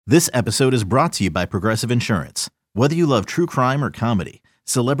This episode is brought to you by Progressive Insurance. Whether you love true crime or comedy,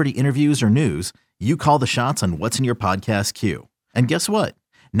 celebrity interviews or news, you call the shots on what's in your podcast queue. And guess what?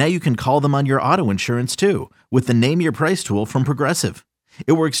 Now you can call them on your auto insurance too with the Name Your Price tool from Progressive.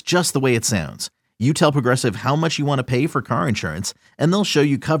 It works just the way it sounds. You tell Progressive how much you want to pay for car insurance, and they'll show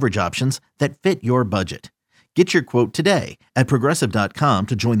you coverage options that fit your budget. Get your quote today at Progressive.com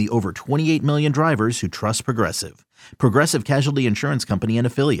to join the over 28 million drivers who trust Progressive. Progressive Casualty Insurance Company and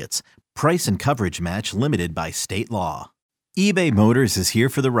Affiliates. Price and coverage match limited by state law. eBay Motors is here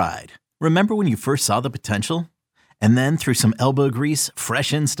for the ride. Remember when you first saw the potential? And then through some elbow grease,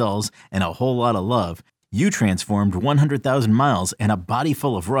 fresh installs, and a whole lot of love, you transformed 100,000 miles and a body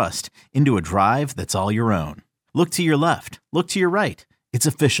full of rust into a drive that's all your own. Look to your left. Look to your right. It's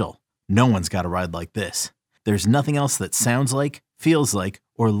official. No one's got a ride like this. There's nothing else that sounds like, feels like,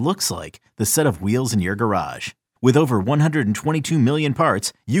 or looks like the set of wheels in your garage. With over 122 million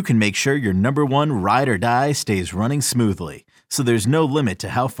parts, you can make sure your number one ride or die stays running smoothly. So there's no limit to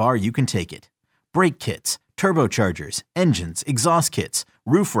how far you can take it. Brake kits, turbochargers, engines, exhaust kits,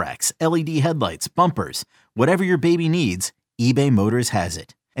 roof racks, LED headlights, bumpers, whatever your baby needs, eBay Motors has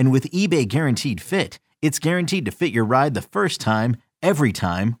it. And with eBay Guaranteed Fit, it's guaranteed to fit your ride the first time, every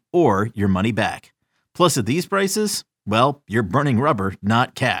time, or your money back. Plus, at these prices, well, you're burning rubber,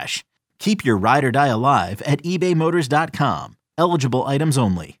 not cash. Keep your ride or die alive at ebaymotors.com. Eligible items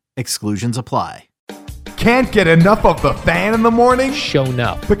only. Exclusions apply. Can't get enough of the Fan in the morning? Shown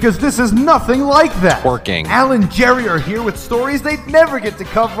up. Because this is nothing like that. Working. Al and Jerry are here with stories they'd never get to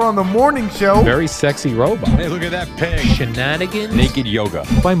cover on the morning show. Very sexy robot. Hey, look at that pig. Shenanigans. Naked yoga.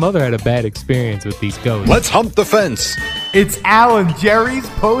 My mother had a bad experience with these ghosts. Let's hump the fence. It's Al and Jerry's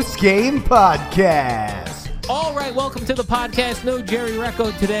post-game podcast. All right, welcome to the podcast. No Jerry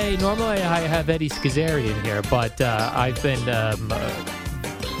Recco today. Normally I have Eddie Schizzeri in here, but I've been,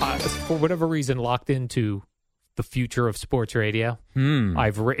 for whatever reason, locked into the future of sports radio.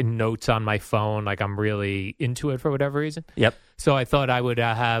 I've written notes on my phone, like I'm really into it for whatever reason. Yep. So I thought I would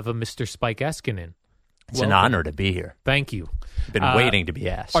have a Mr. Spike Eskin in. It's an honor to be here. Thank you. Been waiting to be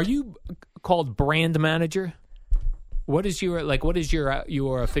asked. Are you called brand manager? What is your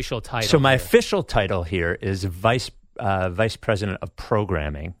your official title? So my here? official title here is vice president of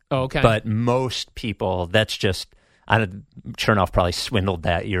programming. Oh, okay. But most people, that's just, Chernoff probably swindled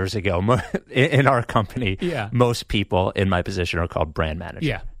that years ago. In our company, Yeah. Most people in my position are called brand manager.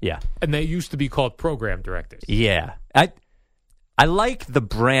 Yeah. Yeah. And they used to be called program directors. Yeah. I like the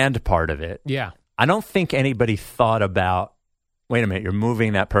brand part of it. Yeah. I don't think anybody thought about, wait a minute, you're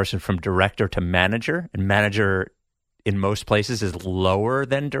moving that person from director to manager, and manager in most places is lower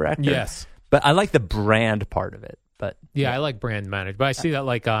than director. Yes. But I like the brand part of it. But Yeah, I like brand manager. But I see that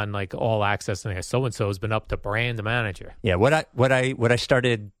like on like All Access and so and so has been up to brand manager. yeah, what I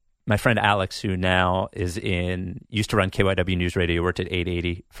started, my friend Alex, who now used to run KYW News Radio, worked at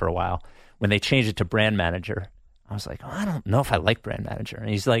 880 for a while. When they changed it to brand manager, I was like, I don't know if I like brand manager. And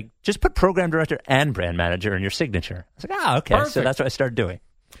he's like, just put program director and brand manager in your signature. I was like, okay. Perfect. So that's what I started doing.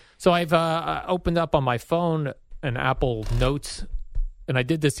 So I've opened up on my phone an Apple Notes, and I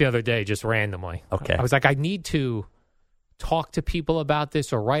did this the other day just randomly. Okay. I was like, I need to talk to people about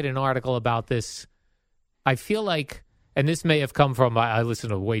this or write an article about this. I feel like, and this may have come from, I listen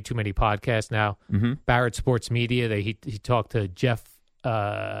to way too many podcasts now. Mm-hmm. Barrett Sports Media, he talked to Jeff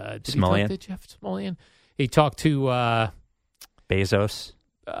Smulyan. He talk to Jeff Smulyan? He talked to Bezos.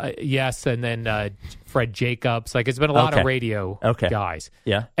 yes, and then Fred Jacobs. Like, it's been a lot of radio guys.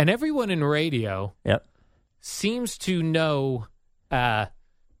 Yeah. And everyone in radio Yep. seems to know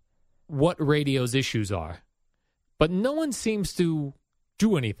what radio's issues are, but no one seems to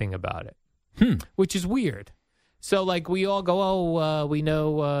do anything about it, which is weird. So, like, we all go, we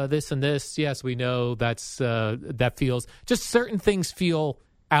know this and this. Yes, we know that feels, just certain things feel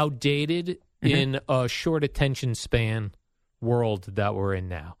outdated in a short attention span world that we're in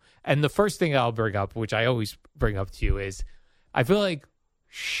now. And the first thing I'll bring up, which I always bring up to you, is I feel like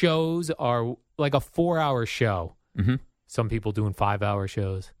shows are like a 4-hour show. Mm-hmm. Some people doing 5-hour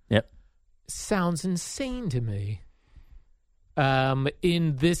shows. Yep. Sounds insane to me.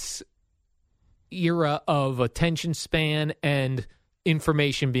 In this era of attention span and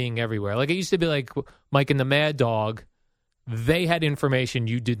information being everywhere. Like, it used to be like Mike and the Mad Dog. They had information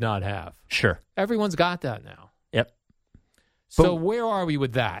you did not have. Sure. Everyone's got that now. Yep. So where are we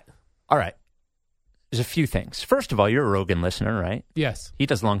with that? All right. There's a few things. First of all, you're a Rogan listener, right? Yes, He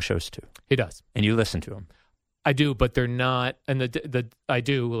does long shows too. he does. And you listen to him. I do, but they're not. And I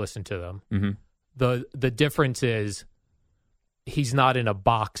do listen to them. Mm-hmm. The difference is he's not in a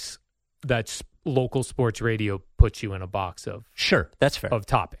box that's local sports radio puts you in a box of Sure, that's fair. of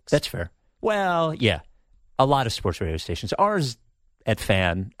topics. That's fair. Well, yeah. A lot of sports radio stations. Ours at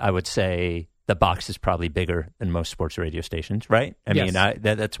Fan, I would say the box is probably bigger than most sports radio stations, right? I Yes. mean,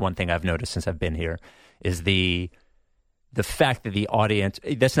 that's one thing I've noticed since I've been here is the fact that the audience,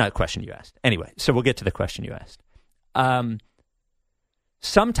 that's not a question you asked. Anyway, so we'll get to the question you asked.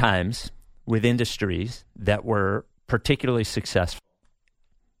 Sometimes with industries that were particularly successful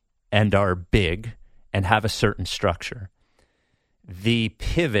and are big and have a certain structure, the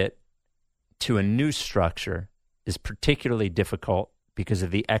pivot to a new structure is particularly difficult because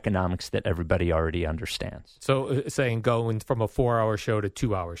of the economics that everybody already understands. So saying going from a 4-hour show to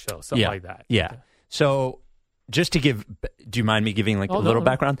 2-hour show, something like that. Yeah. Okay. So just to give, do you mind me giving a little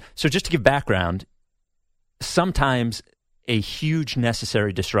background? So just to give background, sometimes a huge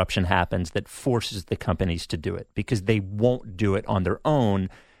necessary disruption happens that forces the companies to do it because they won't do it on their own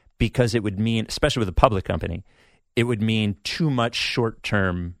because it would mean, especially with a public company, it would mean too much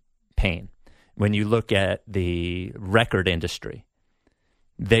short-term pain. When you look at the record industry,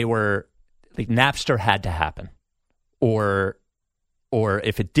 they were like Napster had to happen, or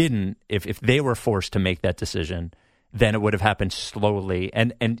if it didn't, if they were forced to make that decision, then it would have happened slowly.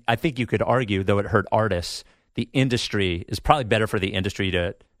 And I think you could argue, though it hurt artists, the industry is probably better for the industry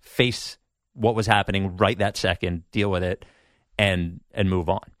to face what was happening right that second, deal with it, and move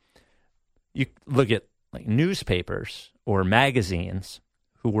on. You look at like newspapers or magazines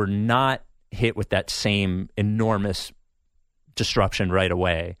who were not hit with that same enormous disruption right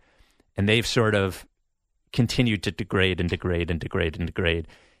away, and they've sort of continued to degrade and degrade and degrade and degrade,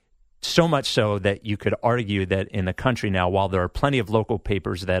 so much so that you could argue that in the country now, while there are plenty of local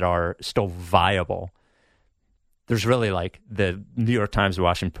papers that are still viable, there's really like the New York Times,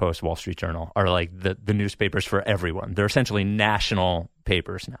 Washington Post, Wall Street Journal are like the newspapers for everyone. They're essentially national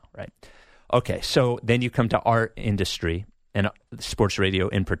papers now, right? Okay, so then you come to our industry and sports radio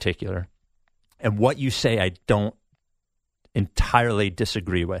in particular, and what you say I don't entirely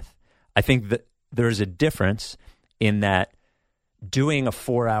disagree with. I think that there's a difference in that doing a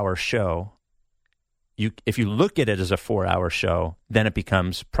 4-hour show, if you look at it as a 4-hour show, then it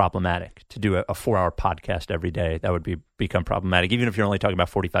becomes problematic. To do a 4-hour podcast every day, that would become problematic, even if you're only talking about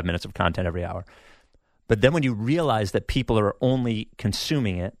 45 minutes of content every hour. But then when you realize that people are only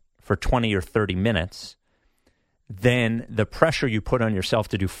consuming it for 20 or 30 minutes, then the pressure you put on yourself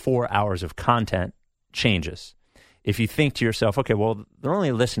to do 4 hours of content changes. If you think to yourself, okay, well, they're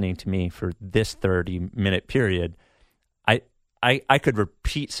only listening to me for this 30-minute period, I could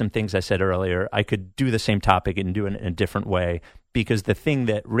repeat some things I said earlier. I could do the same topic and do it in a different way, because the thing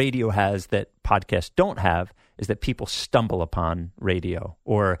that radio has that podcasts don't have is that people stumble upon radio,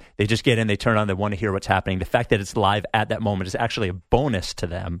 or they just get in, they turn on, they want to hear what's happening. The fact that it's live at that moment is actually a bonus to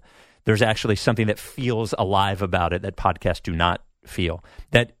them. There's actually something that feels alive about it that podcasts do not feel.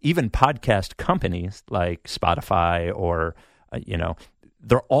 That even podcast companies like Spotify or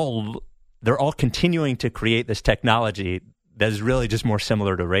they're all continuing to create this technology that is really just more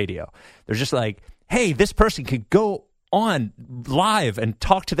similar to radio. They're just like, hey, this person could go on live and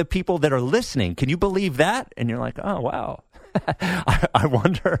talk to the people that are listening. Can you believe that? And you're like, oh wow. I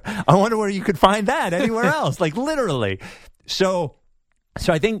wonder where you could find that anywhere else, like literally. So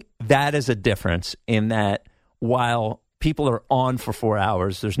I think that is a difference in that while people are on for 4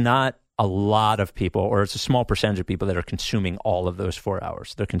 hours, there's not a lot of people, or it's a small percentage of people that are consuming all of those 4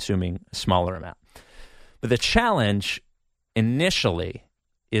 hours. They're consuming a smaller amount. But the challenge initially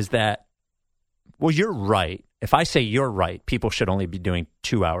is that, well, you're right. If I say you're right, people should only be doing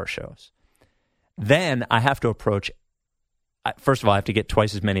 2-hour shows. Then I have to approach, first of all, I have to get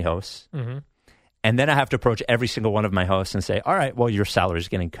twice as many hosts. Mm-hmm. And then I have to approach every single one of my hosts and say, all right, well, your salary is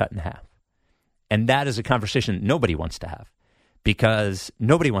getting cut in half. And that is a conversation nobody wants to have, because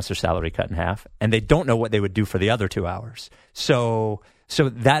nobody wants their salary cut in half, and they don't know what they would do for the other 2 hours. So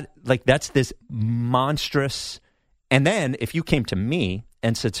that's this monstrous. And then if you came to me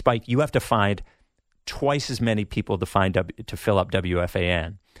and said, Spike, you have to find twice as many people to fill up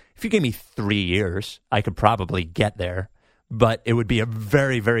WFAN. If you gave me 3 years, I could probably get there, but it would be a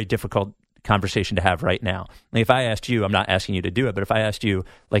very, very difficult conversation to have right now. Like if I asked you, I'm not asking you to do it, but if I asked you,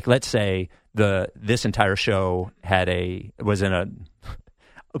 like, let's say this entire show was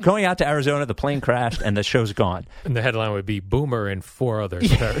going out to Arizona, the plane crashed, and the show's gone. And the headline would be Boomer and 4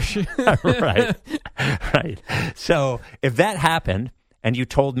 others perish. Right. So if that happened and you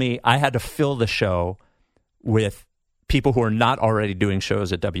told me I had to fill the show with people who are not already doing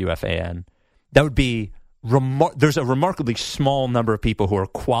shows at WFAN, that would be there's a remarkably small number of people who are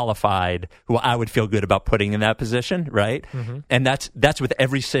qualified, who I would feel good about putting in that position, right? Mm-hmm. And that's with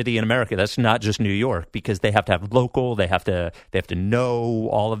every city in America. That's not just New York, because they have to have local, they have to know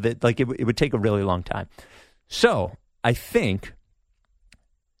all of it. Like it would take a really long time. So I think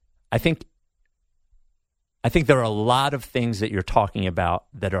there are a lot of things that you're talking about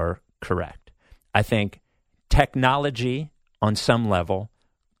that are correct. I think technology on some level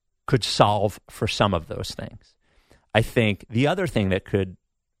could solve for some of those things. I think the other thing that could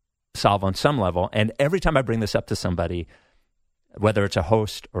solve on some level, and every time I bring this up to somebody, whether it's a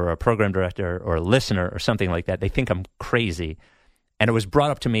host or a program director or a listener or something like that, they think I'm crazy. And it was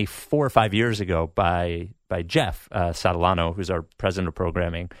brought up to me 4 or 5 years ago by Jeff Satellano, who's our president of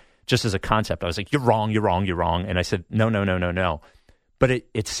programming, just as a concept. I was like, you're wrong. And I said, no. But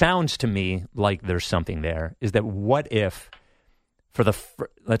it sounds to me like there's something there, is that what if for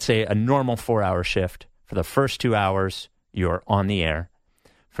let's say a normal 4-hour shift, for the first 2 hours, you're on the air.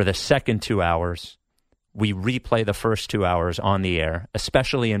 For the second 2 hours, we replay the first 2 hours on the air,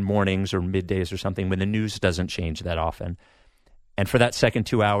 especially in mornings or middays or something when the news doesn't change that often. And for that second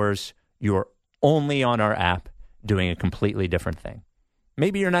 2 hours, you're only on our app doing a completely different thing.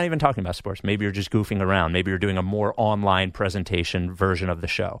 Maybe you're not even talking about sports. Maybe you're just goofing around. Maybe you're doing a more online presentation version of the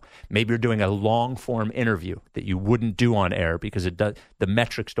show. Maybe you're doing a long-form interview that you wouldn't do on air because the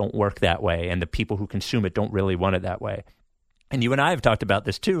metrics don't work that way, and the people who consume it don't really want it that way. And you and I have talked about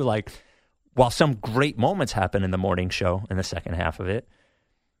this too. Like, while some great moments happen in the morning show in the second half of it,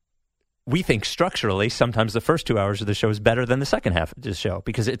 we think structurally sometimes the first 2 hours of the show is better than the second half of the show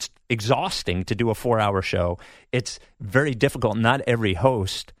because it's exhausting to do a 4-hour show. It's very difficult. Not every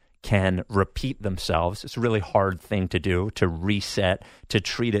host can repeat themselves. It's a really hard thing to do, to reset, to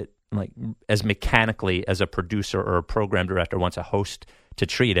treat it like as mechanically as a producer or a program director wants a host to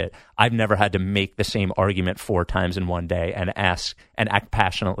treat it. I've never had to make the same argument 4 times in one day and ask and act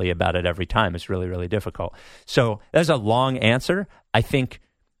passionately about it every time. It's really, really difficult. So that's a long answer. I think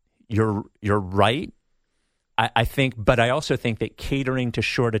you're right. I think, but I also think that catering to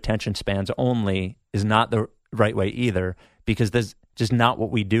short attention spans only is not the right way either, because that's just not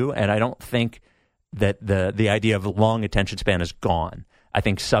what we do. And I don't think that the idea of long attention span is gone. I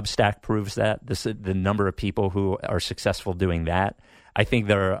think Substack proves that. The number of people who are successful doing that. I think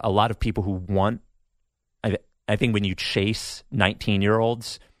there are a lot of people who want. I think when you chase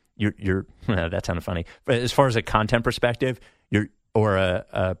 19-year-olds, you're that sounded funny. But as far as a content perspective, or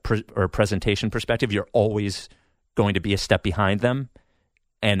a presentation perspective, you're always going to be a step behind them,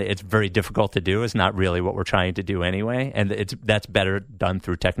 and it's very difficult to do. It's not really what we're trying to do anyway, and that's better done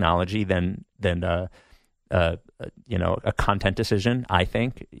through technology than a content decision, I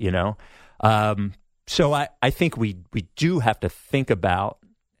think. So I think we do have to think about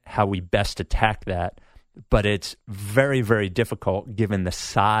how we best attack that. But it's very, very difficult given the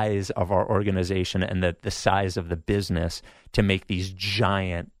size of our organization and the size of the business to make these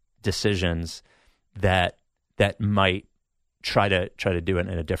giant decisions that might try to do it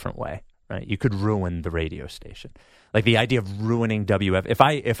in a different way. Right? You could ruin the radio station. Like the idea of ruining WF.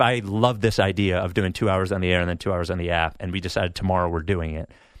 If I love this idea of doing 2 hours on the air and then 2 hours on the app, and we decided tomorrow we're doing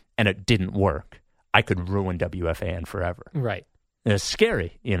it, and it didn't work, I could ruin WFAN forever. Right. And it's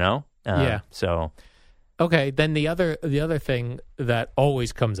scary, Yeah. So. Okay, then the other thing that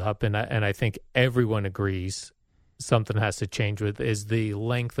always comes up, and I think everyone agrees something has to change with, is the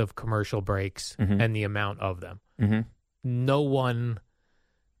length of commercial breaks and the amount of them. Mm-hmm. No one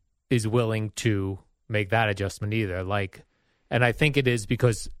is willing to make that adjustment either. And I think it is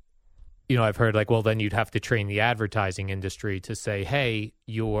because, I've heard well, then you'd have to train the advertising industry to say, hey,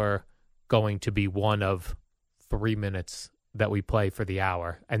 you're going to be one of 3 minutes that we play for the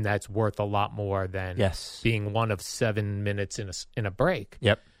hour, and that's worth a lot more than being one of 7 minutes in a break.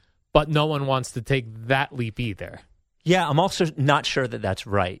 Yep. But no one wants to take that leap either. Yeah, I'm also not sure that that's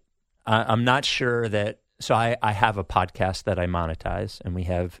right. I'm not sure that. So I have a podcast that I monetize, and we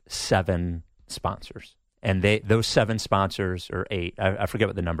have 7 sponsors, and those 7 sponsors, or 8, I forget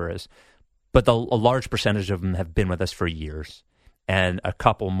what the number is, but a large percentage of them have been with us for years, and a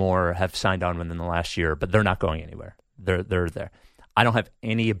couple more have signed on within the last year, but they're not going anywhere. They're there. I don't have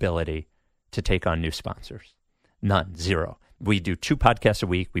any ability to take on new sponsors. None. Zero. We do 2 podcasts a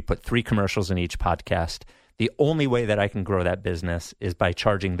week. We put 3 commercials in each podcast. The only way that I can grow that business is by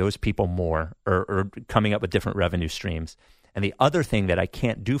charging those people more or coming up with different revenue streams. And the other thing that I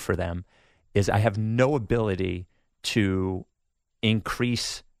can't do for them is I have no ability to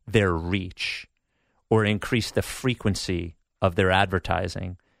increase their reach or increase the frequency of their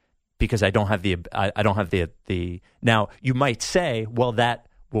advertising, because I don't have the now you might say, well, that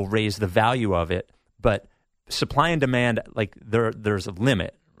will raise the value of it, but supply and demand, like there's a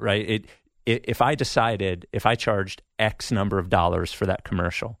limit, right? If I charged X number of dollars for that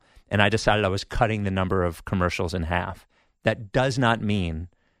commercial, and I decided I was cutting the number of commercials in half, that does not mean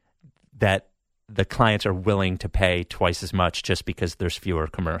that the clients are willing to pay twice as much just because there's fewer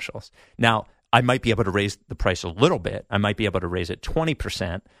commercials. Now, I might be able to raise the price a little bit. I might be able to raise it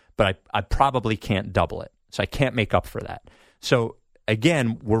 20%, but I probably can't double it. So I can't make up for that. So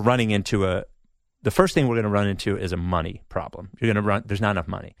again, we're running into the first thing we're going to run into is a money problem. There's not enough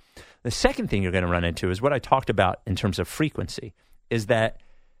money. The second thing you're going to run into is what I talked about in terms of frequency, is that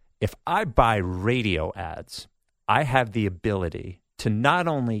if I buy radio ads, I have the ability to not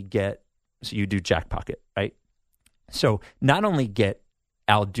only get, so you do Jack Pocket, right? So not only get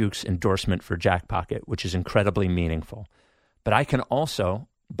Al Duke's endorsement for Jack Pocket, which is incredibly meaningful, but I can also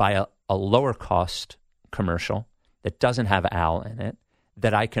buy a lower cost commercial that doesn't have Al in it,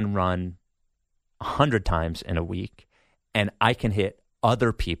 that I can run 100 times in a week, and I can hit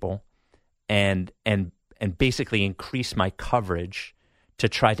other people and basically increase my coverage to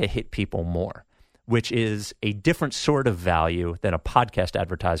try to hit people more, which is a different sort of value than a podcast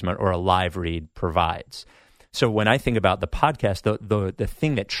advertisement or a live read provides. So when I think about the podcast, the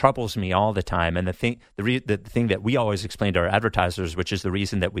thing that troubles me all the time, and the thing that we always explain to our advertisers, which is the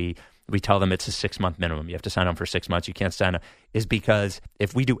reason that we tell them it's a 6-month minimum, you have to sign on for 6 months, you can't sign up, is because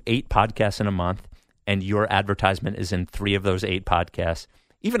if we do 8 podcasts in a month and your advertisement is in 3 of those 8 podcasts,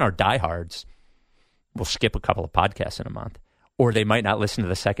 even our diehards will skip a couple of podcasts in a month, or they might not listen to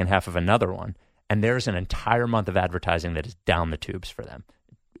the second half of another one, and there's an entire month of advertising that is down the tubes for them.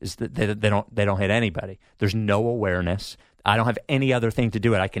 Is that they don't hit anybody. There's no awareness. I don't have any other thing to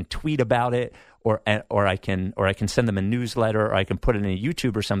do it. I can tweet about it, or I can send them a newsletter, or I can put it in a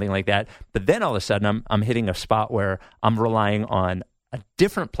YouTube or something like that. But then all of a sudden, I'm hitting a spot where I'm relying on a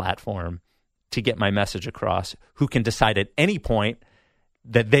different platform to get my message across, who can decide at any point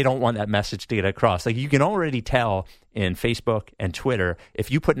that they don't want that message to get across. Like, you can already tell in Facebook and Twitter,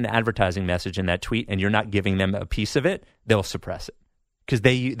 if you put an advertising message in that tweet and you're not giving them a piece of it, they'll suppress it. Because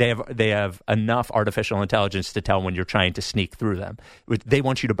they have enough artificial intelligence to tell when you're trying to sneak through them. They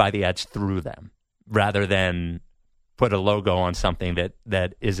want you to buy the ads through them rather than put a logo on something that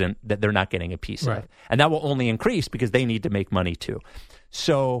they're not getting a piece of. And that will only increase because they need to make money too.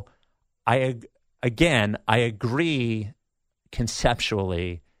 So I agree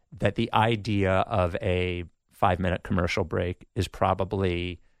conceptually that the idea of a 5-minute commercial break is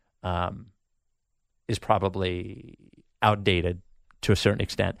probably outdated to a certain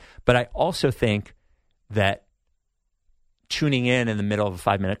extent. But I also think that tuning in the middle of a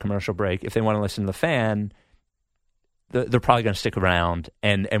 5-minute commercial break, if they want to listen to the fan, they're probably going to stick around,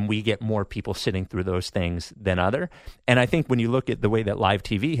 and we get more people sitting through those things than other. And I think when you look at the way that live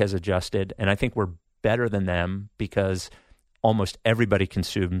TV has adjusted, and I think we're better than them because almost everybody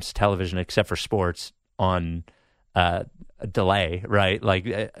consumes television except for sports on a delay, right?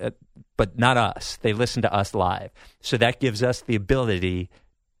 But not us. They listen to us live. So that gives us the ability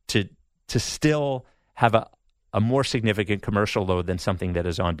to still have a more significant commercial load than something that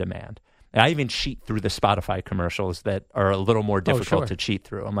is on demand. And I even cheat through the Spotify commercials that are a little more difficult to cheat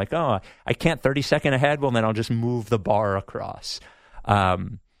through. I'm like, I can't 30-second ahead. Well, then I'll just move the bar across.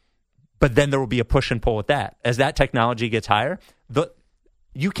 But then there will be a push and pull with that. As that technology gets higher,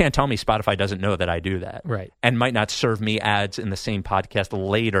 you can't tell me Spotify doesn't know that I do that. Right. And might not serve me ads in the same podcast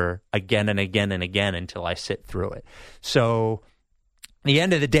later again and again and again until I sit through it. So at the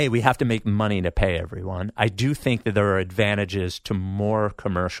end of the day, we have to make money to pay everyone. I do think that there are advantages to more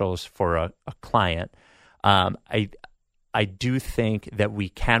commercials for a client. I do think that we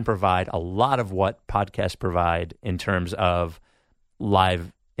can provide a lot of what podcasts provide in terms of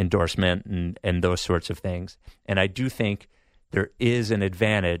live endorsement and those sorts of things. And I do think there is an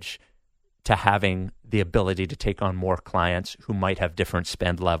advantage to having the ability to take on more clients who might have different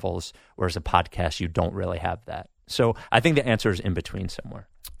spend levels, whereas a podcast, you don't really have that. So I think the answer is in between somewhere.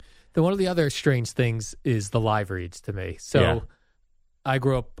 Then one of the other strange things is the live reads to me. So I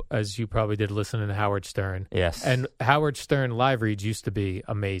grew up, as you probably did, listening to Howard Stern. Yes. And Howard Stern live reads used to be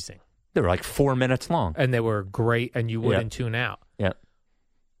amazing. They were like 4 minutes long. And they were great, and you wouldn't tune out. Yeah.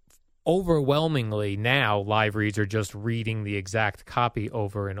 Overwhelmingly now, live reads are just reading the exact copy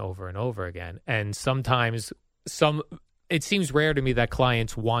over and over and over again. And sometimes it seems rare to me that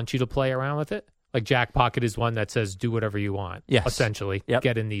clients want you to play around with it. Like Jack Pocket is one that says, do whatever you want, essentially,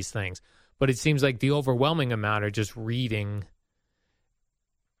 get in these things. But it seems like the overwhelming amount are just reading.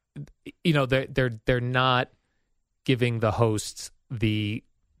 You know, they're not giving the hosts the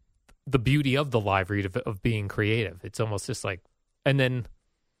beauty of the live read of being creative. It's almost just like, and then...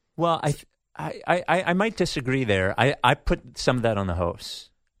 Well, I might disagree there. I put some of that on the hosts.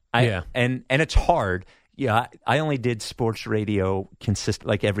 Yeah. And it's hard. Yeah, I only did sports radio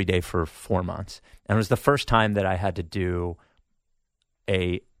like every day for 4 months. And it was the first time that I had to do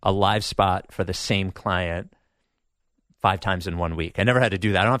a live spot for the same client 5 times in 1 week. I never had to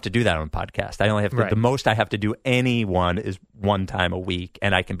do that. I don't have to do that on a podcast. I only have to, the most I have to do anyone is 1 time a week,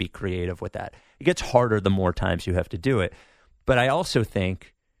 and I can be creative with that. It gets harder the more times you have to do it. But I also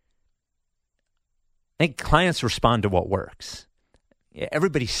think clients respond to what works.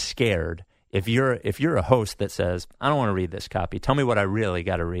 Everybody's scared. If you're a host that says, I don't want to read this copy, tell me what I really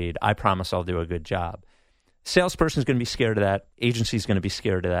got to read. I promise I'll do a good job. Salesperson's going to be scared of that. Agency's going to be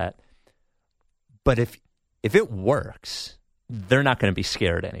scared of that. But if it works, they're not going to be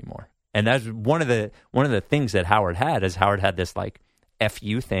scared anymore. And that's one of the things that Howard had this like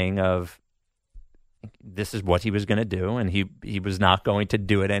FU thing of this is what he was going to do, and he was not going to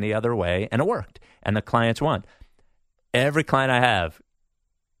do it any other way, and it worked. And the clients won. Every client I have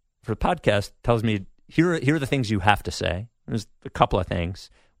for the podcast tells me, here are the things you have to say. There's a couple of things.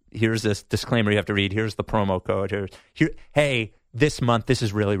 Here's this disclaimer you have to read. Here's the promo code. Hey, this month, this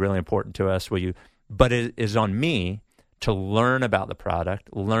is really, really important to us. Will you? But it is on me to learn about the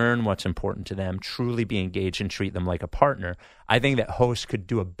product, learn what's important to them, truly be engaged and treat them like a partner. I think that hosts could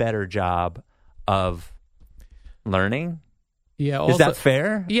do a better job of learning. Yeah. Also, is that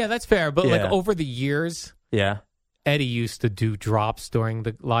fair? Yeah, that's fair. But like over the years, Eddie used to do drops during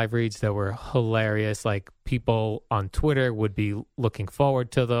the live reads that were hilarious. Like people on Twitter would be looking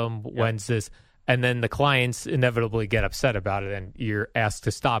forward to them. Yep. When's this? And then the clients inevitably get upset about it, and you're asked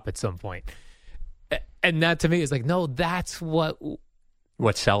to stop at some point. And that to me is like, no, that's what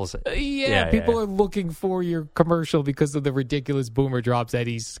sells it. People are looking for your commercial because of the ridiculous boomer drops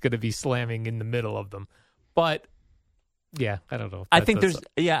Eddie's going to be slamming in the middle of them. But yeah, I don't know. I think there's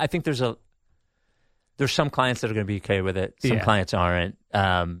some clients that are going to be okay with it. Some clients aren't.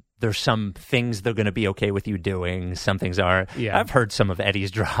 There's some things they're going to be okay with you doing. Some things aren't. Yeah. I've heard some of Eddie's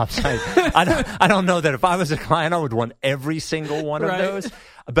drops. I don't know that if I was a client, I would want every single one of those.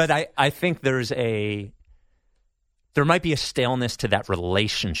 But I think there might be a staleness to that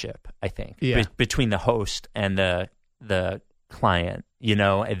relationship, I think, between the host and the client,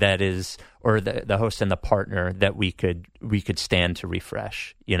 that is, or the host and the partner that we could stand to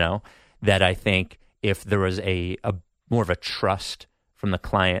refresh, that I think if there was a more of a trust from the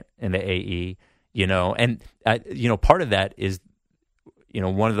client and the AE, and part of that is,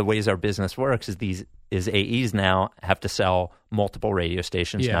 one of the ways our business works is AEs now have to sell multiple radio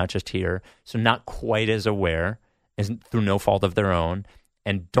stations, not just here. So not quite as aware, through no fault of their own,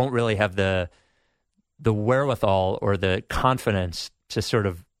 and don't really have the wherewithal or the confidence to sort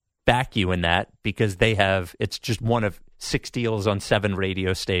of back you in that, because it's just one of 6 deals on 7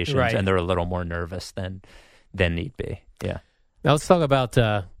 radio stations, and they're a little more nervous than need be. Yeah. Now let's talk about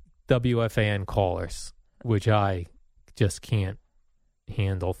WFAN callers, which I just can't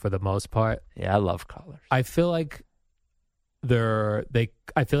handle for the most part. Yeah, I love callers. I feel like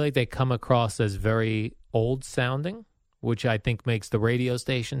they come across as very old sounding, which I think makes the radio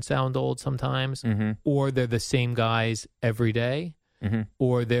station sound old sometimes. Mm-hmm. Or they're the same guys every day,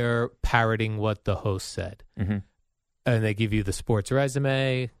 or they're parroting what the host said. Mm-hmm. And they give you the sports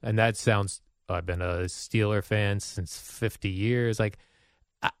resume, and that sounds, I've been a Steeler fan since 50 years. Like,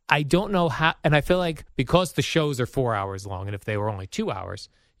 I don't know how, and I feel like because the shows are 4 hours long, and if they were only 2 hours,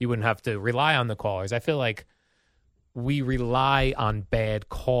 you wouldn't have to rely on the callers. I feel like we rely on bad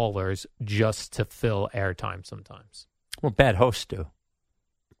callers just to fill airtime sometimes. Well, bad hosts do.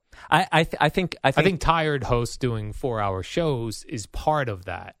 I think tired hosts doing 4-hour shows is part of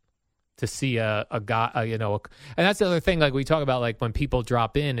that. To see a guy, and that's the other thing. Like we talk about, like when people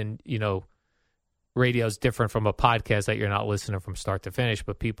drop in, and radio's different from a podcast that you're not listening from start to finish,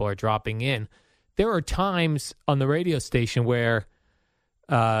 but people are dropping in. There are times on the radio station where,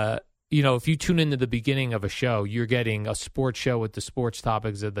 if you tune into the beginning of a show, you're getting a sports show with the sports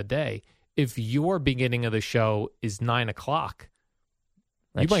topics of the day. If your beginning of the show is 9:00,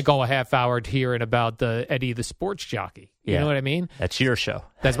 you might go a half hour hearing about Eddie the sports jockey. You know what I mean? That's your show.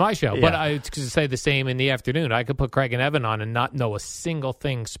 That's my show. But I could say the same in the afternoon. I could put Craig and Evan on and not know a single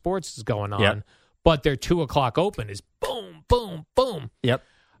thing sports is going on. Yep. But their 2:00 open is boom, boom, boom. Yep.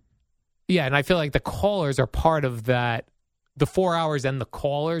 Yeah, and I feel like the callers are part of that. The 4 hours and the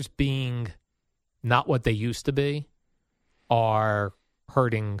callers being not what they used to be are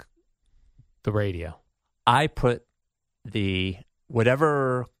hurting the radio. I put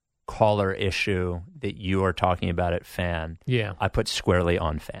whatever caller issue that you are talking about at Fan, I put squarely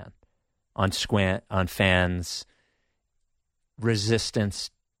on Fan, on Fans' resistance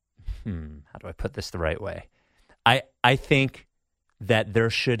how do I put this the right way? I think that there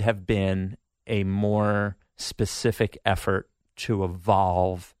should have been a more specific effort to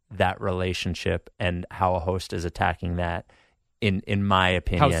evolve that relationship and how a host is attacking that. In my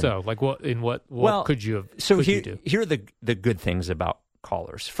opinion, How so? Like what? In what? Well, could you have? So could you do? here are the good things about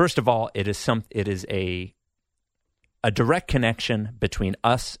callers. First of all, it is a direct connection between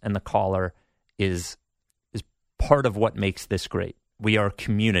us and the caller is part of what makes this great. We are a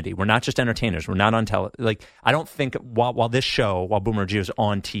community. We're not just entertainers. We're not on like I don't think while Boomer Gio is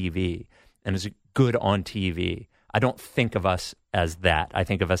on TV and is good on TV, I don't think of us as that. I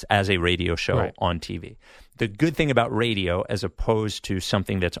think of us as a radio show on TV. The good thing about radio, as opposed to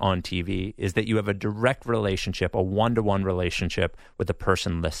something that's on TV, is that you have a direct relationship, a one-to-one relationship with the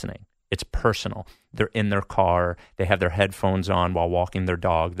person listening. It's personal. They're in their car. They have their headphones on while walking their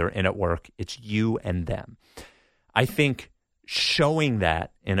dog. They're in at work. It's you and them. I think showing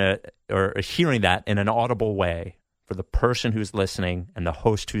that or hearing that in an audible way for the person who's listening and the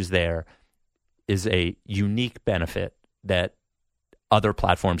host who's there is a unique benefit that other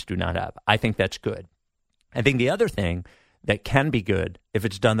platforms do not have. I think that's good. I think the other thing that can be good if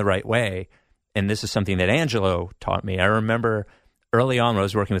it's done the right way, and this is something that Angelo taught me. I remember early on when I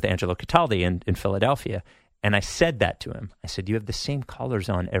was working with Angelo Cataldi in Philadelphia, and I said that to him. I said, you have the same colors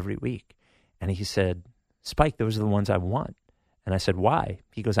on every week. And he said, Spike, those are the ones I want. And I said, why?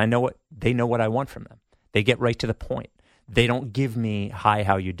 He goes, they know what I want from them. They get right to the point. They don't give me, hi,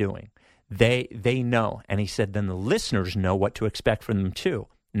 how you doing? They know. And he said, then the listeners know what to expect from them too.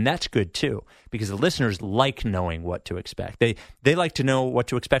 And that's good too, because the listeners like knowing what to expect. They like to know what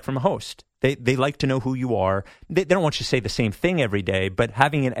to expect from a host. They like to know who you are. They don't want you to say the same thing every day, but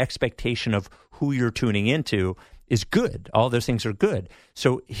having an expectation of who you're tuning into is good. All those things are good.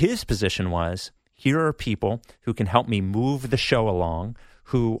 So his position was, here are people who can help me move the show along,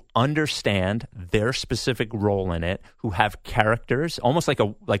 who understand their specific role in it, who have characters, almost like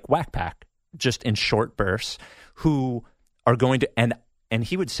Whack Pack, just in short bursts, who are going to, and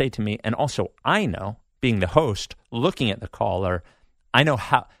he would say to me, and also I know, being the host, looking at the caller, I know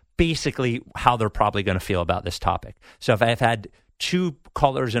basically how they're probably going to feel about this topic. So if I've had two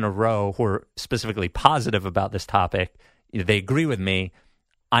callers in a row who are specifically positive about this topic, they agree with me,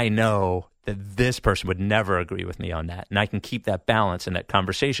 I know that this person would never agree with me on that. And I can keep that balance and that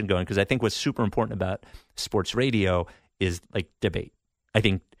conversation going, because I think what's super important about sports radio is like debate. I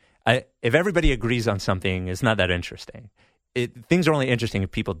think if everybody agrees on something, it's not that interesting. Things are only interesting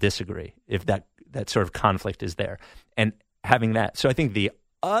if people disagree, if that sort of conflict is there. And having that. So I think the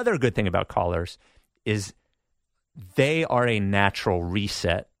other good thing about callers is they are a natural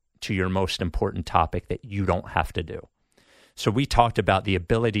reset to your most important topic that you don't have to do. So we talked about the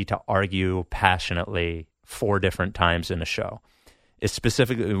ability to argue passionately 4 different times in a show. It's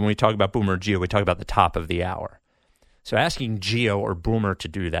specifically, when we talk about Boomer or Gio, we talk about the top of the hour. So asking Gio or Boomer to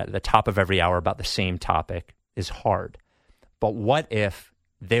do that at the top of every hour about the same topic is hard. But what if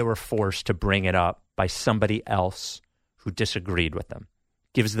they were forced to bring it up by somebody else who disagreed with them?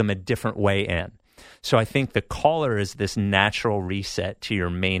 Gives them a different way in. So I think the caller is this natural reset to your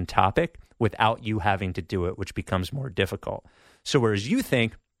main topic without you having to do it, which becomes more difficult. So whereas you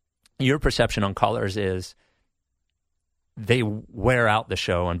think your perception on callers is they wear out the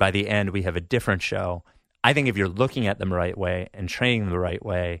show and by the end we have a different show, I think if you're looking at them the right way and training them the right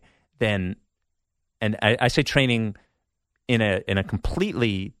way, then, and I say training in a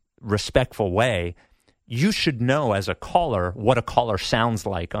completely respectful way, you should know as a caller what a caller sounds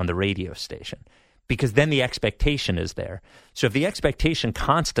like on the radio station, because then the expectation is there. So if the expectation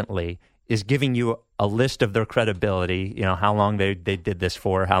constantly is giving you a list of their credibility, how long they did this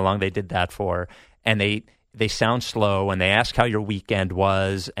for, how long they did that for, and they sound slow and they ask how your weekend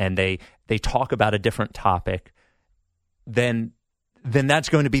was and they talk about a different topic, then that's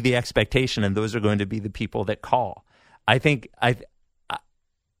going to be the expectation, and those are going to be the people that call. I think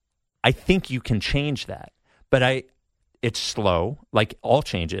you can change that, but it's slow, like all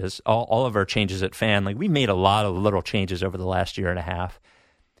changes, all of our changes at Fan. Like we made a lot of little changes over the last year and a half.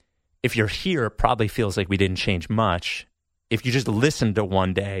 If you're here, it probably feels like we didn't change much. If you just listened to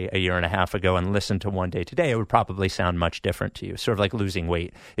one day a year and a half ago and listened to one day today, it would probably sound much different to you, sort of like losing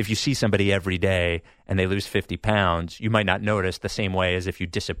weight. If you see somebody every day and they lose 50 pounds, you might not notice the same way as if you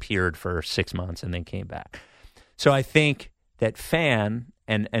disappeared for 6 months and then came back. So I think that Fan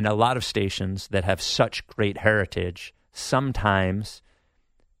and a lot of stations that have such great heritage, sometimes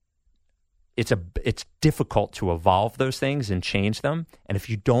it's difficult to evolve those things and change them. And if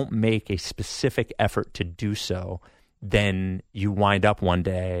you don't make a specific effort to do so, then you wind up one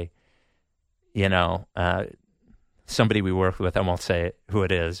day, somebody we work with, I won't say who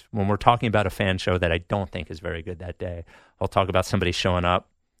it is, when we're talking about a fan show that I don't think is very good that day, I'll talk about somebody showing up,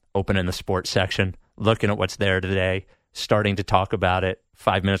 opening the sports section, looking at what's there today, starting to talk about it,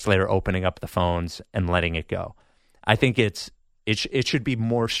 5 minutes later opening up the phones and letting it go. I think it should be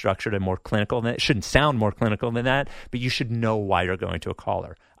more structured and more clinical than that. It shouldn't sound more clinical than that, but you should know why you're going to a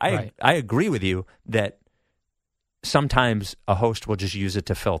caller. I agree with you that sometimes a host will just use it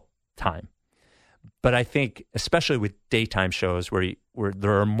to fill time. But I think, especially with daytime shows where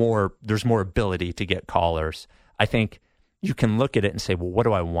there's more ability to get callers, I think you can look at it and say, well, what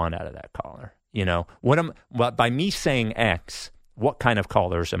do I want out of that caller? You know, by me saying X, what kind of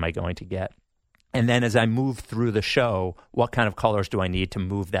callers am I going to get? And then as I move through the show, what kind of callers do I need to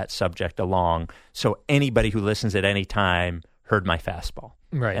move that subject along so anybody who listens at any time heard my fastball?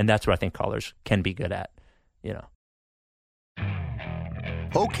 Right. And that's what I think callers can be good at, you know.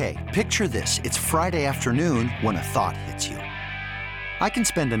 Okay, picture this. It's Friday afternoon when a thought hits you. I can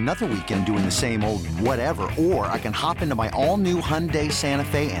spend another weekend doing the same old whatever, or I can hop into my all-new Hyundai Santa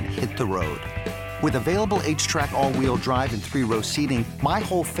Fe and hit the road. With available H-Track all-wheel drive and 3-row seating, my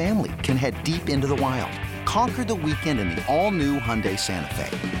whole family can head deep into the wild. Conquer the weekend in the all-new Hyundai Santa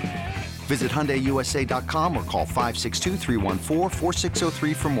Fe. Visit HyundaiUSA.com or call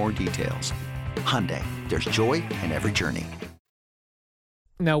 562-314-4603 for more details. Hyundai, there's joy in every journey.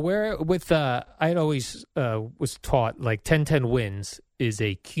 Now, I'd always was taught like 1010 Wins is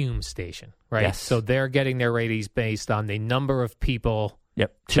a Cume station, right? Yes. So they're getting their ratings based on the number of people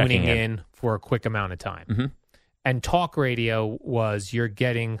Checking tuning in for a quick amount of time. Mm-hmm. And talk radio was you're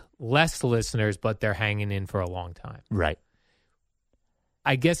getting less listeners, but they're hanging in for a long time. Right.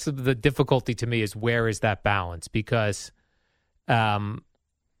 I guess the difficulty to me is where is that balance? Because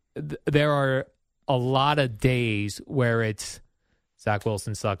there are a lot of days where it's Zach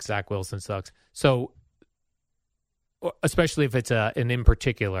Wilson sucks, Zach Wilson sucks. So, especially if it's an in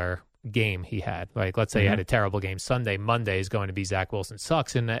particular game he had, like let's say he had a terrible game Sunday, Monday is going to be Zach Wilson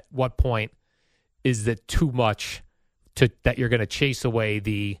sucks. And at what point is it too much that you're going to chase away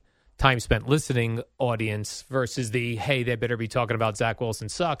the time spent listening audience versus the, hey, they better be talking about Zach Wilson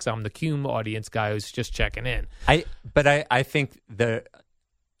sucks. I'm the Cume audience guy who's just checking in. I think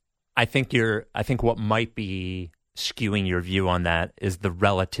what might be skewing your view on that is the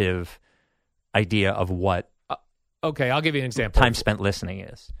relative idea of what okay, I'll give you an example. Time spent listening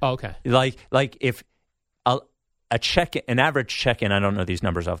is. Oh, okay. Like if an average check-in, I don't know these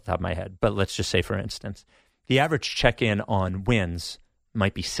numbers off the top of my head, but let's just say, for instance, the average check-in on Wins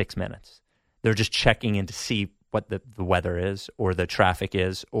might be 6 minutes. They're just checking in to see what the weather is or the traffic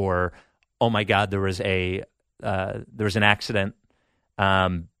is, or, oh my God, there was an accident.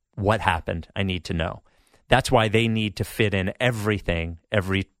 What happened? I need to know. That's why they need to fit in everything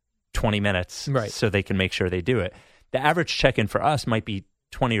every 20 minutes, right, so they can make sure they do it. The average check-in for us might be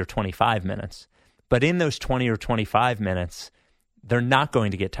 20 or 25 minutes. But in those 20 or 25 minutes, they're not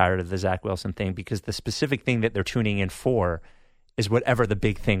going to get tired of the Zach Wilson thing because the specific thing that they're tuning in for is whatever the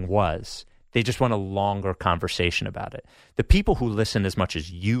big thing was. They just want a longer conversation about it. The people who listen as much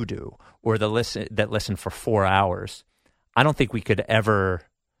as you do, or that listen for 4 hours, I don't think we could ever...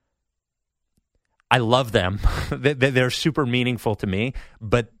 I love them. They're super meaningful to me,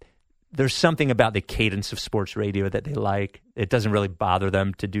 but there's something about the cadence of sports radio that they like. It doesn't really bother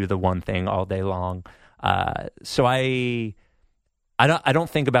them to do the one thing all day long. So I don't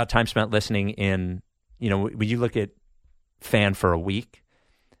think about time spent listening in, when you look at fan for a week,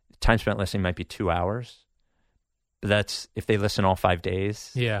 time spent listening might be 2 hours. But that's if they listen all 5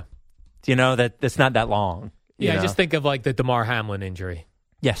 days. Yeah. That's not that long. Yeah, I just think of like the Damar Hamlin injury.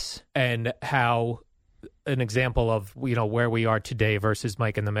 Yes. And how an example of, where we are today versus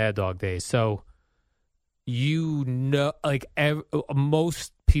Mike and the Mad Dog days. So,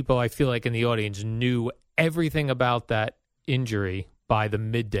 most people I feel like in the audience knew everything about that injury by the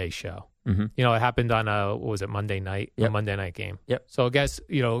midday show. Mm-hmm. It happened on Monday night, yep, a Monday night game. Yep. So I guess,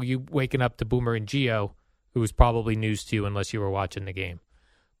 you waking up to Boomer and Gio, who was probably news to you unless you were watching the game.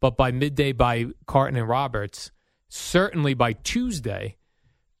 But by midday, by Carton and Roberts, certainly by Tuesday,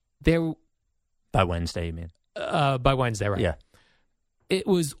 by Wednesday, you mean? By Wednesday, right? Yeah. It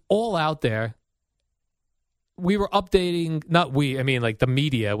was all out there. We were updating, the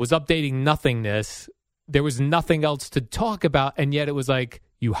media was updating nothingness. There was nothing else to talk about, and yet it was like,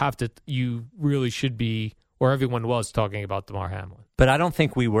 you really should be, or everyone was talking about Damar Hamlin. But I don't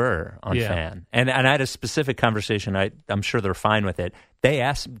think we were on Fan. And I had a specific conversation. I'm sure they're fine with it. They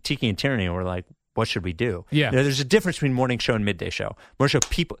asked Tiki and Tierney, and were like, what should we do? Yeah. There's a difference between morning show and midday show. Morning show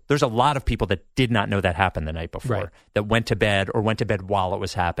people, there's a lot of people that did not know that happened the night before, Right. that went to bed while it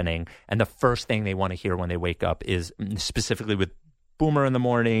was happening. And the first thing they want to hear when they wake up is, specifically with Boomer in the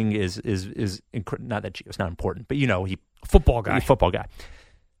morning, is not that Gio's not important, but Football guy. Football guy.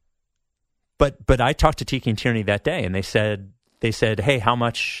 But I talked to Tiki and Tierney that day, and they said, hey, how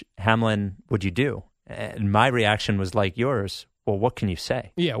much Hamlin would you do? And my reaction was like yours. Well, what can you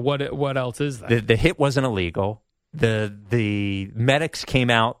say? Yeah, what else is that? The hit wasn't illegal. The medics came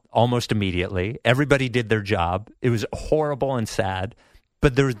out almost immediately. Everybody did their job. It was horrible and sad,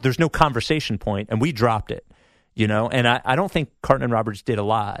 but there's no conversation point, and we dropped it. And I don't think Carton and Roberts did a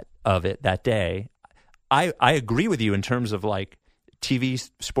lot of it that day. I agree with you in terms of like TV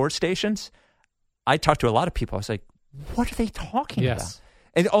sports stations. I talked to a lot of people. I was like, what are they talking about?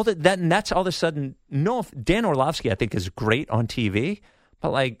 And that's all of a sudden. No, Dan Orlovsky, I think, is great on TV,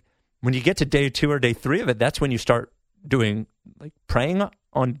 but like when you get to day 2 or day 3 of it, that's when you start doing like praying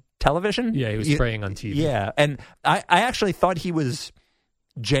on television. Yeah, he was praying on TV. Yeah, and I actually thought he was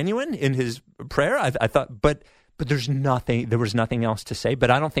genuine in his prayer. I thought, but there was nothing else to say.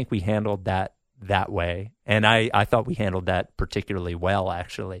 But I don't think we handled that way, and I thought we handled that particularly well.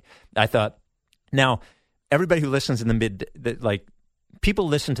 Actually, I thought now everybody who listens in people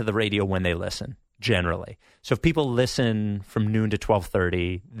listen to the radio when they listen, generally. So if people listen from noon to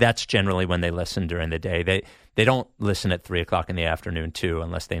 12:30, that's generally when they listen during the day. They don't listen at 3 o'clock in the afternoon, too,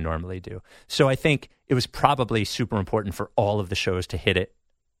 unless they normally do. So I think it was probably super important for all of the shows to hit it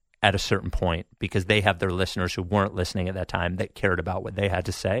at a certain point because they have their listeners who weren't listening at that time that cared about what they had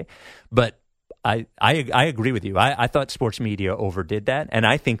to say. But I agree with you. I thought sports media overdid that, and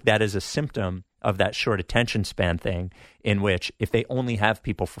I think that is a symptom of that short attention span thing, in which if they only have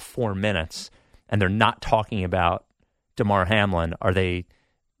people for 4 minutes and they're not talking about Damar Hamlin, are they?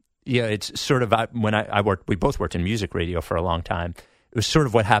 Yeah, it's sort of when I worked. We both worked in music radio for a long time. It was sort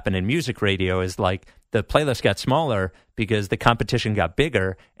of what happened in music radio is like the playlist got smaller because the competition got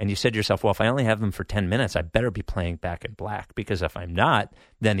bigger, and you said to yourself, well, if I only have them for 10 minutes, I better be playing Back in Black, because if I'm not,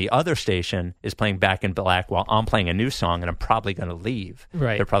 then the other station is playing Back in Black while I'm playing a new song, and I'm probably going to leave.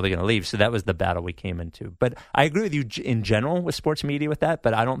 Right. They're probably going to leave. So that was the battle we came into. But I agree with you in general with sports media with that,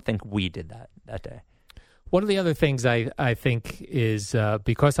 but I don't think we did that day. One of the other things I think is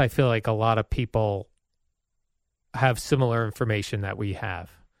because I feel like a lot of people have similar information that we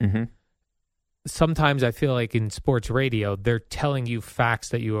have. Mm-hmm. Sometimes I feel like in sports radio, they're telling you facts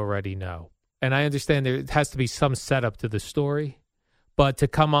that you already know. And I understand there has to be some setup to the story, but to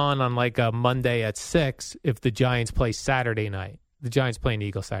come on like a Monday at 6, if the Giants play Saturday night, the Giants play an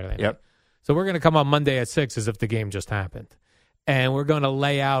Eagles Saturday night. Yep. So we're going to come on Monday at 6 as if the game just happened. And we're going to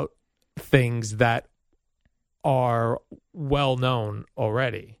lay out things that are well known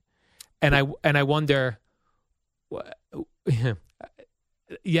already. And I wonder,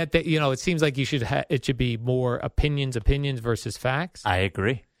 yet that, it seems like it should be more opinions versus facts. I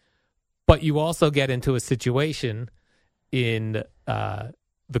agree. But you also get into a situation in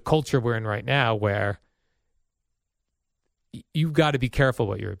the culture we're in right now where you've got to be careful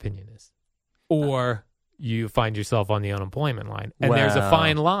what your opinion is, or you find yourself on the unemployment line. And there's a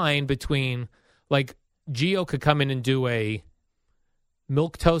fine line between, like, Gio could come in and do a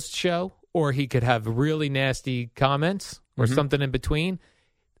milquetoast show, or he could have really nasty comments or something in between.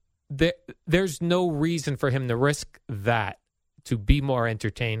 There's no reason for him to risk that to be more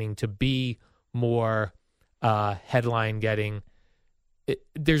entertaining, to be more headline getting.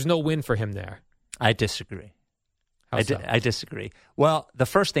 There's no win for him there. I disagree. How so? I disagree. Well, the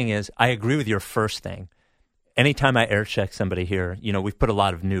first thing is, I agree with your first thing. Anytime I air check somebody here, we've put a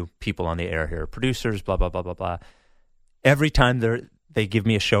lot of new people on the air here, producers, blah, blah, blah, blah, blah. Every time they give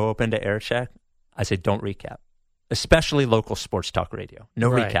me a show open to air check, I say, don't recap. Especially local sports talk radio. No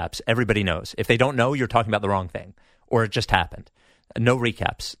recaps. Everybody knows. If they don't know, you're talking about the wrong thing, or it just happened. No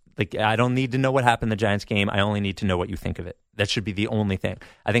recaps. Like, I don't need to know what happened in the Giants game. I only need to know what you think of it. That should be the only thing.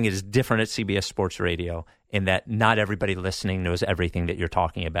 I think it is different at CBS Sports Radio in that not everybody listening knows everything that you're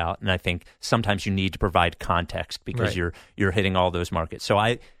talking about, and I think sometimes you need to provide context because you're hitting all those markets. So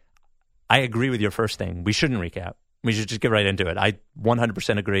I agree with your first thing. We shouldn't recap. We should just get right into it. I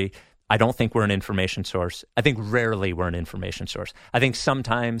 100% agree. I don't think we're an information source. I think rarely we're an information source. I think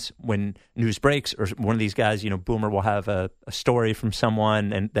sometimes when news breaks or one of these guys, Boomer will have a story from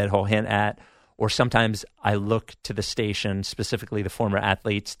someone and that he'll hint at, or sometimes I look to the station, specifically the former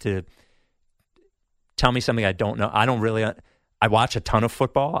athletes, to tell me something I don't know. I watch a ton of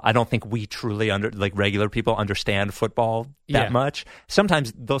football. I don't think we truly regular people understand football that much.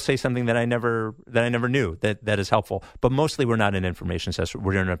 Sometimes they'll say something that I never knew that is helpful. But mostly we're not an information source.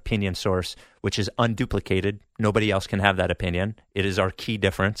 We're an opinion source, which is unduplicated. Nobody else can have that opinion. It is our key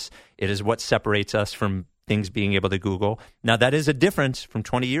difference. It is what separates us from things being able to Google. Now, that is a difference from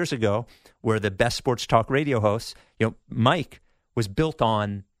 20 years ago where the best sports talk radio hosts, Mike was built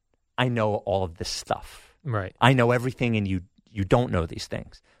on, I know all of this stuff. Right. I know everything and you don't know these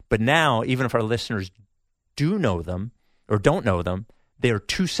things. But now, even if our listeners do know them or don't know them, they are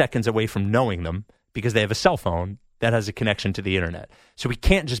 2 seconds away from knowing them because they have a cell phone that has a connection to the internet. So we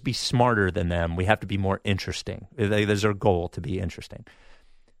can't just be smarter than them. We have to be more interesting. There's our goal, to be interesting.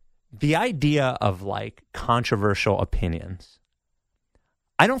 The idea of controversial opinions,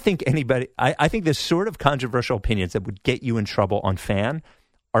 I don't think anybody, I think the sort of controversial opinions that would get you in trouble on Fan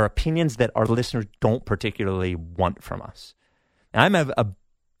are opinions that our listeners don't particularly want from us. I'm a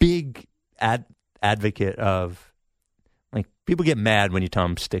big advocate of, people get mad when you tell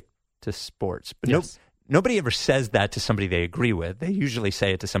them stick to sports. But nobody ever says that to somebody they agree with. They usually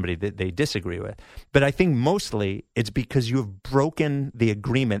say it to somebody that they disagree with. But I think mostly it's because you have broken the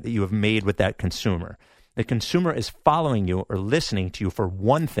agreement that you have made with that consumer. The consumer is following you or listening to you for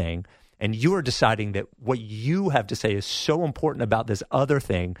one thing, and you are deciding that what you have to say is so important about this other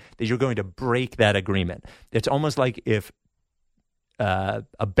thing that you're going to break that agreement. It's almost like if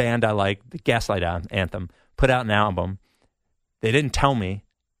a band I like, the Gaslight Anthem, put out an album. They didn't tell me,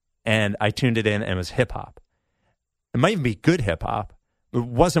 and I tuned it in, and it was hip-hop. It might even be good hip-hop. It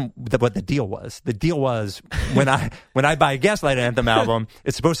wasn't what the deal was. The deal was when I buy a Gaslight Anthem album,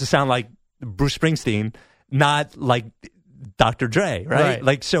 it's supposed to sound like Bruce Springsteen, not like Dr. Dre,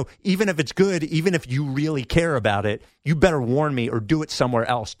 right? So even if it's good, even if you really care about it, you better warn me or do it somewhere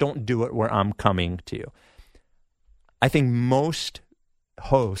else. Don't do it where I'm coming to you. I think most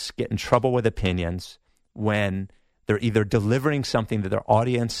hosts get in trouble with opinions when they're either delivering something that their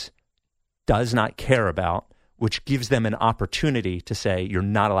audience does not care about, which gives them an opportunity to say, you're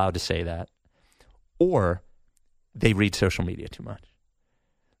not allowed to say that, or they read social media too much.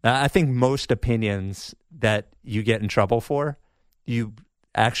 I think most opinions that you get in trouble for, you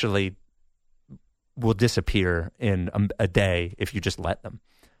actually will disappear in a day if you just let them.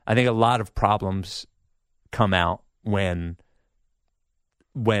 I think a lot of problems come out when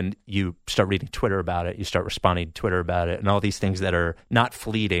you start reading Twitter about it, you start responding to Twitter about it, and all these things that are not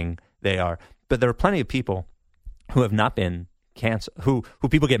fleeting, they are. But there are plenty of people who have not been canceled, who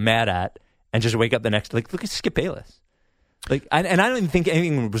people get mad at and just wake up the next, look at Skip Bayless. And I don't even think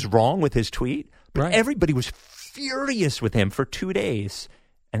anything was wrong with his tweet, but everybody was furious with him for 2 days.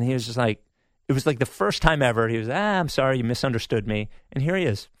 And he was just it was the first time ever he was, I'm sorry, you misunderstood me. And here he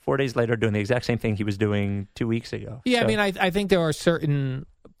is, 4 days later, doing the exact same thing he was doing 2 weeks ago. Yeah, so, I mean, I think there are certain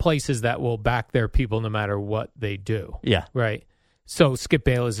places that will back their people no matter what they do. Yeah. Right? So Skip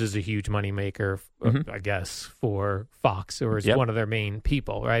Bayless is a huge moneymaker, I guess, for Fox, or is one of their main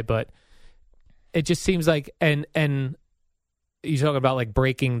people, right? But it just seems like, and you talk about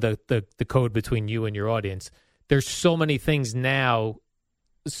breaking the code between you and your audience. There's so many things now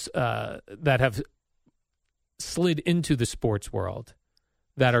that have slid into the sports world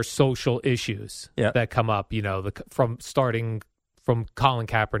that are social issues that come up, starting from Colin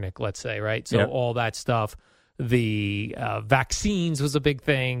Kaepernick, let's say, right? So all that stuff, the vaccines was a big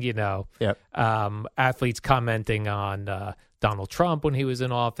thing, athletes commenting on Donald Trump when he was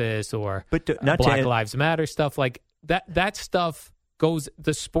in office, or Black Lives Matter stuff like that stuff goes,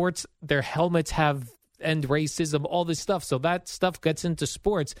 the sports, their helmets have end racism, all this stuff. So that stuff gets into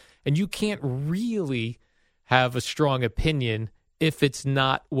sports, and you can't really have a strong opinion if it's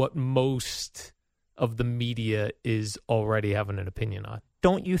not what most of the media is already having an opinion on.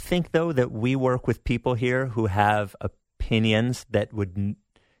 Don't you think, though, that we work with people here who have opinions that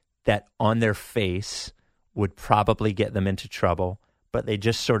on their face would probably get them into trouble, but they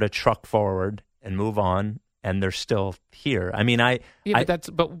just sort of truck forward and move on, and they're still here? I mean,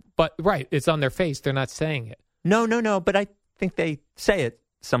 but right, it's on their face. They're not saying it. No, but I think they say it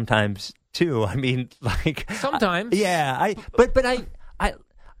sometimes too. I mean, sometimes, but I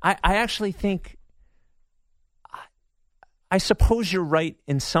actually think, I suppose you're right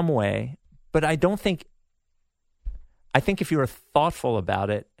in some way, but I don't think. I think if you're thoughtful about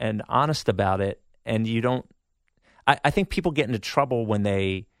it and honest about it, and you don't, I think people get into trouble when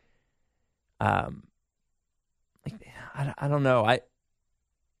they, I don't know.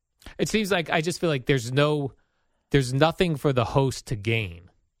 It seems like, I just feel like there's nothing for the host to gain.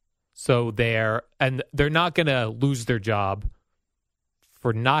 So they're not going to lose their job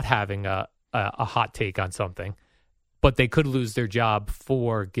for not having a hot take on something. but they could lose their job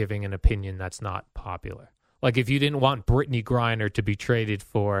for giving an opinion that's not popular. Like if you didn't want Brittany Griner to be traded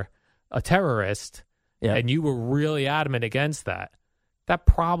for a terrorist, and you were really adamant against that, that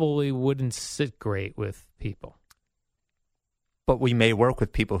probably wouldn't sit great with people. But we may work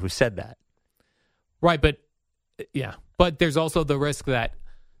with people who said that. Right, but but there's also the risk that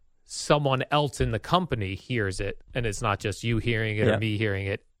someone else in the company hears it, and it's not just you hearing it or me hearing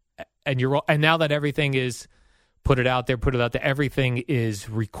it. And now that everything is put it out there, everything is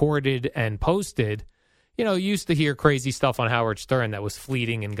recorded and posted. You know, you used to hear crazy stuff on Howard Stern that was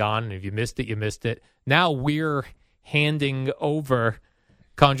fleeting and gone, and if you missed it, you missed it. Now we're handing over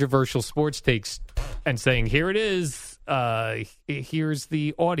controversial sports takes and saying, here it is. Here's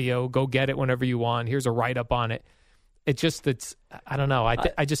the audio. Go get it whenever you want. Here's a write-up on it. It's I don't know.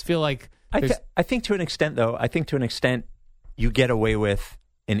 I just feel like I think to an extent, though, you get away with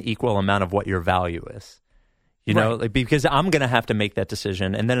an equal amount of what your value is. You know, like, because I'm going to have to make that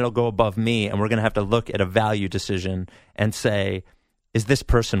decision, and then it'll go above me, and we're going to have to look at a value decision and say, is this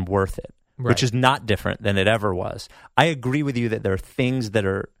person worth it? Right. Which is not different than it ever was. I agree with you that there are things that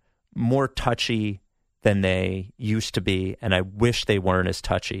are more touchy than they used to be, and I wish they weren't as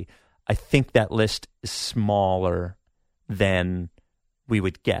touchy. I think that list is smaller than we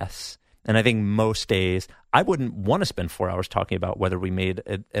would guess. And I think most days, I wouldn't want to spend 4 hours talking about whether we made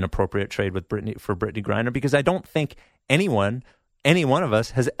an appropriate trade with Brittany Griner, because I don't think any one of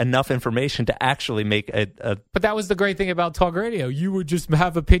us has enough information to actually make a. But that was the great thing about talk radio. You would just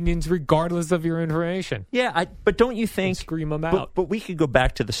have opinions regardless of your information. Yeah, but don't you think? And scream them out. But we could go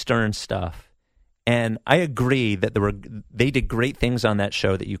back to the Stern stuff, and I agree that they did great things on that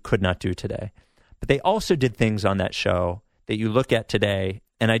show that you could not do today. But they also did things on that show that you look at today,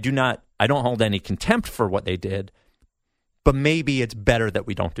 and I don't hold any contempt for what they did, but maybe it's better that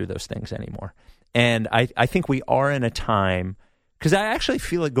we don't do those things anymore. And I think we are in a time, because I actually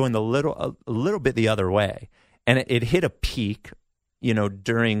feel it going a little bit the other way. And it hit a peak,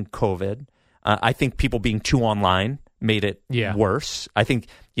 during COVID. I think people being too online made it worse. I think,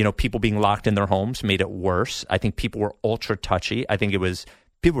 people being locked in their homes made it worse. I think people were ultra touchy. I think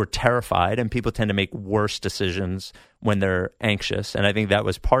people were terrified, and people tend to make worse decisions when they're anxious. And I think that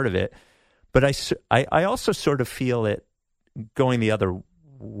was part of it. But I also sort of feel it going the other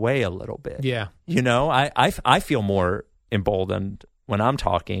way a little bit. Yeah. I feel more emboldened when I'm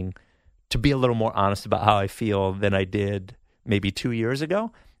talking to be a little more honest about how I feel than I did maybe 2 years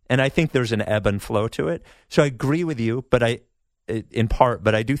ago. And I think there's an ebb and flow to it. So I agree with you, but I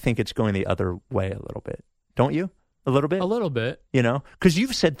do think it's going the other way a little bit. Don't you? A little bit? A little bit. Because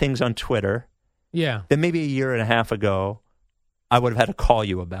you've said things on Twitter that maybe a year and a half ago I would have had to call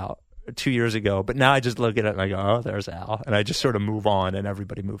you about 2 years ago. But now I just look at it and I go, oh, there's Al. And I just sort of move on, and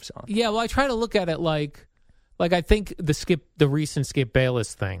everybody moves on. Yeah, well, I try to look at it like I think the recent Skip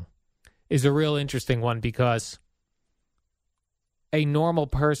Bayless thing is a real interesting one, because a normal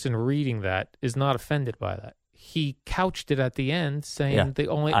person reading that is not offended by that. He couched it at the end saying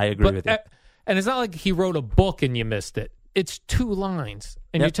I agree with you. And it's not like he wrote a book and you missed it. It's 2 lines.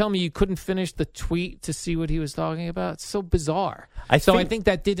 And you tell me you couldn't finish the tweet to see what he was talking about? It's so bizarre. I think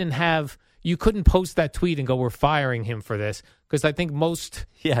that didn't have... You couldn't post that tweet and go, we're firing him for this. Because I think most...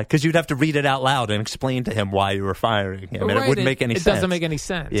 Yeah, because you'd have to read it out loud and explain to him why you were firing him. And it wouldn't make any sense. It doesn't make any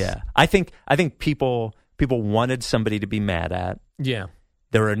sense. Yeah. I think people wanted somebody to be mad at. Yeah.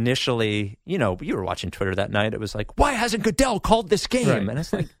 There were initially... you were watching Twitter that night. It was like, why hasn't Goodell called this game? Right. And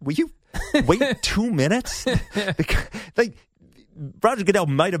it's like, will you... wait 2 minutes? Like, Roger Goodell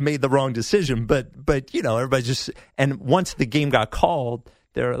might have made the wrong decision, but everybody just... And once the game got called,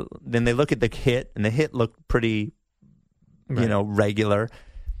 then they look at the hit, and the hit looked pretty, regular.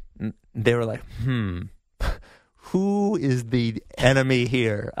 They were like, who is the enemy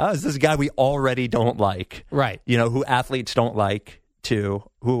here? Oh, it's this guy we already don't like. Right. Who athletes don't like, too,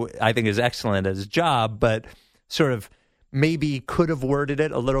 who I think is excellent at his job, but sort of maybe could have worded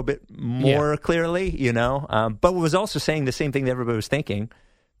it a little bit more clearly, but was also saying the same thing that everybody was thinking.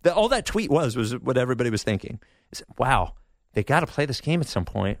 All that tweet was what everybody was thinking. Is, wow, they got to play this game at some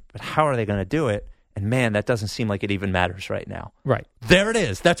point, but how are they going to do it? And man, that doesn't seem like it even matters right now. Right. There it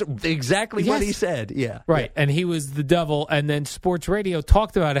is. That's exactly what he said. Yeah. Right. Yeah. And he was the devil. And then sports radio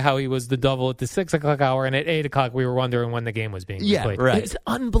talked about how he was the devil at the 6 o'clock hour. And at 8 o'clock, we were wondering when the game was being played. Yeah, right. It's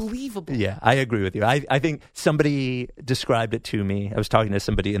unbelievable. Yeah, I agree with you. I think somebody described it to me. I was talking to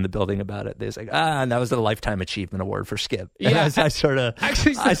somebody in the building about it. They was like, and that was the Lifetime Achievement Award for Skip. And yeah. I sort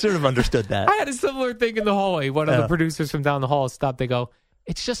of understood that. I had a similar thing in the hallway. One of the producers from down the hall stopped. They go,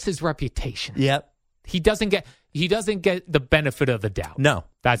 it's just his reputation. Yep. He doesn't get the benefit of the doubt. No.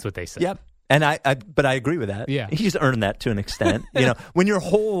 That's what they said. Yep. And but I agree with that. Yeah. He's earned that to an extent. When your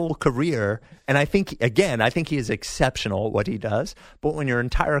whole career, and I think he is exceptional at what he does, but when your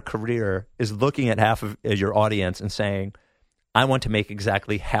entire career is looking at half of your audience and saying, I want to make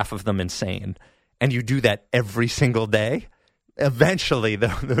exactly half of them insane, and you do that every single day, eventually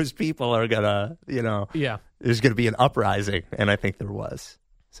those people are going to, there's going to be an uprising, and I think there was.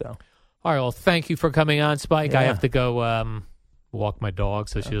 So, all right, well, thank you for coming on, Spike. I have to go walk my dog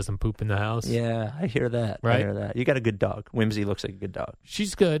so she doesn't poop in the house. Yeah, I hear that. Right? I hear that. You got a good dog. Whimsy looks like a good dog.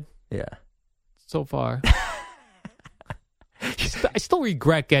 She's good. Yeah. So far. I still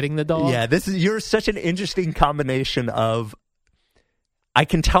regret getting the dog. Yeah, you're such an interesting combination of, I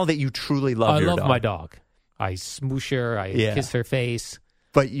can tell that you truly love your dog. I love my dog. I smoosh her. I kiss her face.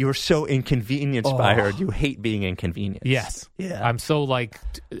 But you're so inconvenienced by her. You hate being inconvenienced. Yes. Yeah. I'm so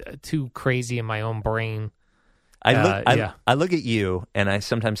too crazy in my own brain. I look at you and I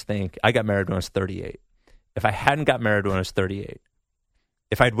sometimes think I got married when I was 38. If I hadn't got married when I was 38,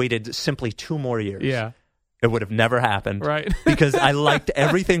 if I'd waited simply 2 more years, it would have never happened. Right. Because I liked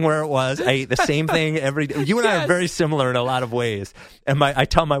everything where it was. I ate the same thing every day. You and I are very similar in a lot of ways. And I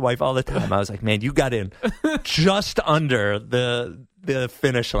tell my wife all the time, I was like, man, you got in just under the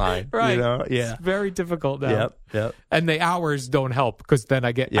finish line. Right. Yeah. It's very difficult now. Yep. And the hours don't help because then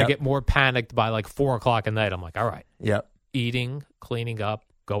I get more panicked by 4 o'clock at night. I'm like, all right. Yep. Eating, cleaning up,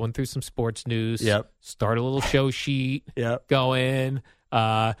 going through some sports news. Yep. Start a little show sheet. Yep. Go in.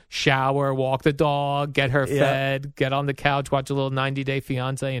 Shower, walk the dog, get her fed, get on the couch, watch a little 90 Day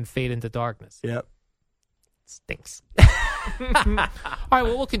Fiance, and fade into darkness. Yep. Stinks. All right,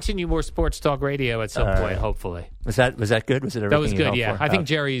 well, we'll continue more Sports Talk Radio at some point, hopefully. Was that good? Was it everything that was you good, hoped yeah. for? I think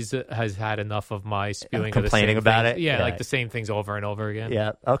Jerry's has had enough of my spewing complaining of the same about things. it? Yeah, Yeah. the same things over and over again.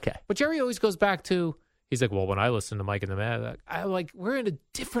 Yeah, okay. But Jerry always goes back to, he's like, well, when I listen to Mike and the Man, we're in a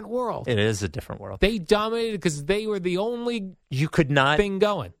different world. It is a different world. They dominated because they were the only You could not thing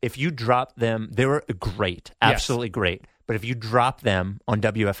going. If you dropped them, they were great, absolutely great. But if you drop them on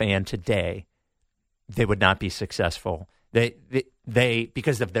WFAN today, they would not be successful. They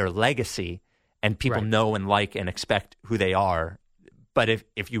because of their legacy, and people know and like and expect who they are. But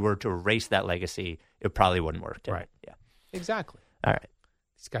if you were to erase that legacy, it probably wouldn't work. Right. Yeah. Exactly. All right.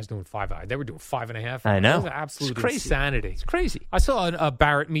 These guys doing 5 hours. They were doing 5.5. I know. That was absolute It's crazy. insanity. It's crazy. I saw a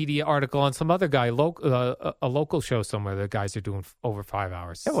Barrett Media article on some other guy, a local show somewhere. The guys are doing over 5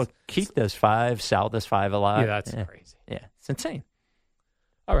 hours. Yeah, well, Keith does 5, Sal does 5 a lot. Yeah, that's crazy. Yeah, it's insane.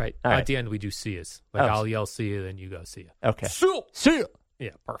 All right. All right. At the end, we do see us. I'll yell see you, then you go see you. Okay. See you. See you.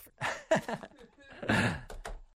 Yeah, perfect.